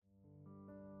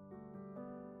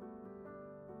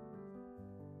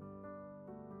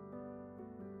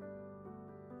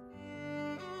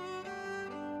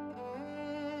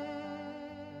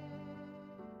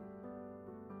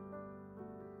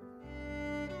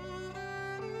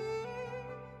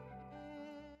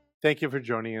Thank you for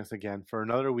joining us again for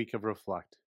another week of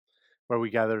Reflect, where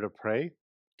we gather to pray,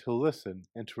 to listen,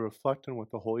 and to reflect on what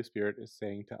the Holy Spirit is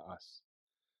saying to us.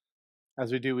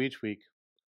 As we do each week,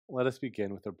 let us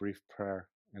begin with a brief prayer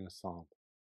and a psalm.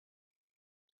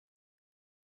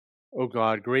 O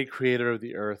God, great creator of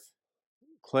the earth,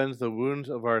 cleanse the wounds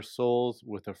of our souls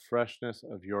with the freshness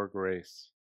of your grace,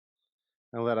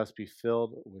 and let us be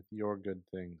filled with your good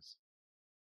things.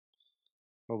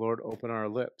 O Lord, open our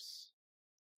lips,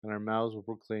 and our mouths will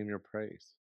proclaim your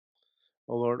praise.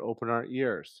 O Lord, open our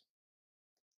ears,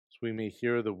 so we may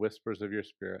hear the whispers of your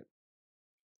Spirit.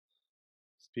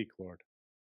 Speak, Lord.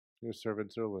 Your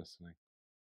servants are listening.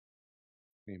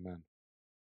 Amen.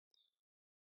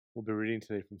 We'll be reading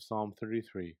today from Psalm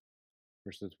 33,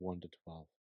 verses 1 to 12.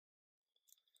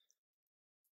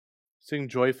 Sing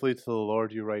joyfully to the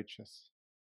Lord, you righteous.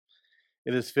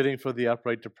 It is fitting for the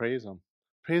upright to praise him.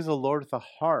 Praise the Lord with a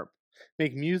harp.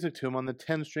 Make music to him on the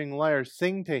 10-string lyre.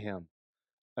 Sing to him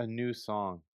a new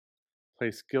song. Play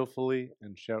skillfully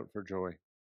and shout for joy.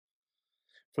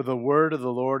 For the word of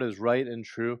the Lord is right and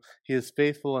true. He is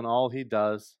faithful in all he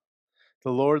does. The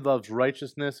Lord loves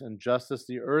righteousness and justice.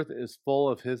 The earth is full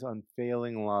of his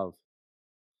unfailing love.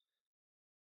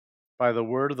 By the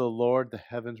word of the Lord the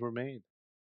heavens were made,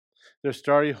 their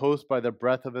starry host by the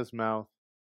breath of his mouth.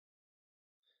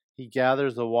 He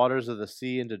gathers the waters of the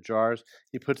sea into jars.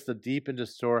 He puts the deep into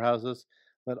storehouses.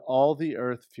 Let all the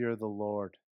earth fear the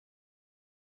Lord.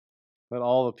 Let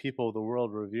all the people of the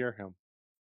world revere him.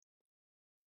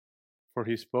 For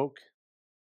he spoke,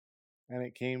 and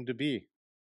it came to be.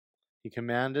 He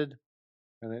commanded,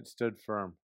 and it stood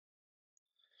firm.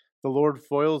 The Lord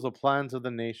foils the plans of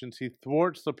the nations. He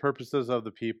thwarts the purposes of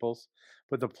the peoples.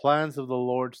 But the plans of the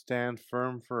Lord stand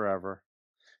firm forever,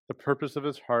 the purpose of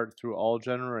his heart through all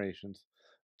generations.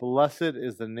 Blessed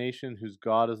is the nation whose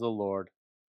God is the Lord,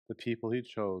 the people he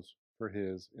chose for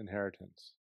his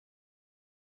inheritance.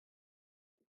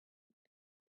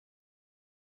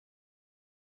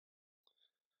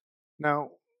 Now,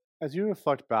 as you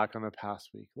reflect back on the past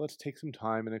week, let's take some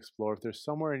time and explore if there's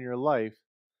somewhere in your life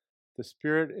the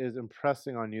Spirit is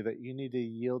impressing on you that you need to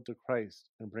yield to Christ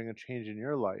and bring a change in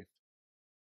your life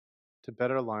to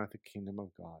better align with the kingdom of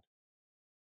God.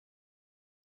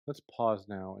 Let's pause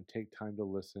now and take time to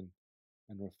listen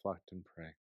and reflect and pray.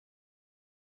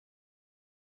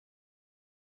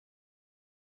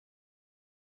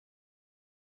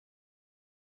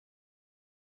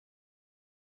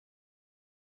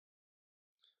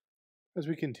 As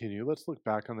we continue, let's look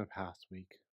back on the past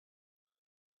week.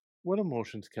 What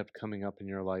emotions kept coming up in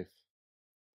your life?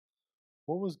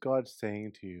 What was God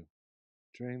saying to you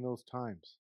during those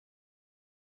times?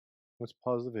 Let's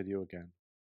pause the video again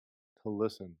to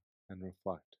listen and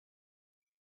reflect.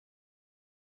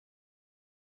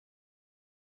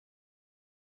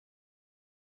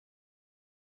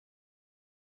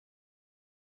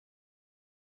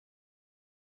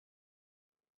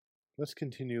 Let's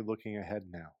continue looking ahead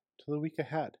now to the week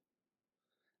ahead.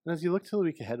 And as you look to the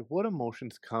week ahead, what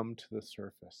emotions come to the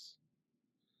surface?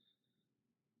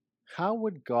 How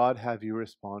would God have you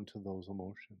respond to those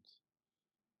emotions?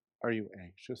 Are you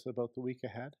anxious about the week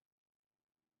ahead?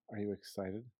 Are you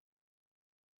excited?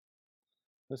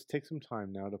 Let's take some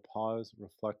time now to pause,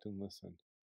 reflect, and listen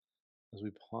as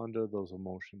we ponder those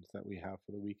emotions that we have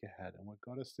for the week ahead and what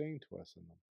God is saying to us in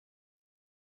them.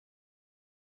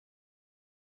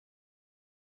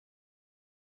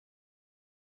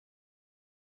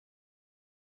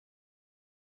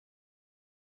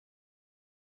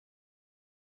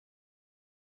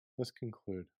 Let's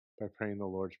conclude by praying the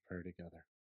Lord's Prayer together.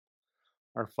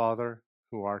 Our Father,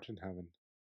 who art in heaven,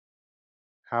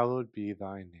 hallowed be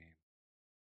thy name.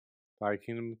 Thy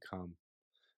kingdom come,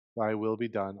 thy will be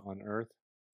done on earth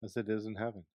as it is in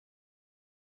heaven.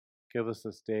 Give us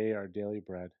this day our daily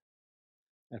bread,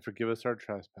 and forgive us our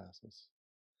trespasses,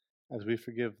 as we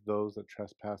forgive those that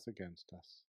trespass against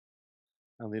us.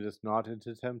 And lead us not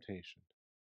into temptation,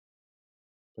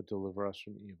 but deliver us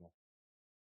from evil.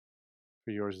 For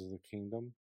yours is the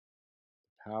kingdom,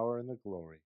 the power, and the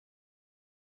glory,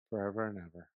 forever and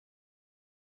ever.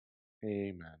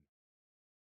 Amen.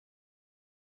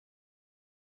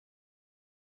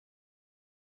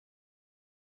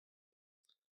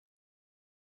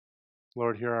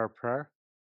 Lord, hear our prayer,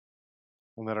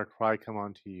 and let our cry come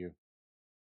unto you.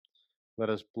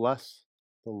 Let us bless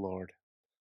the Lord.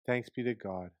 Thanks be to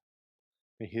God.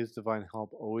 May his divine help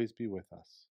always be with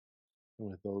us and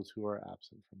with those who are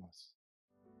absent from us.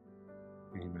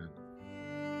 Amen.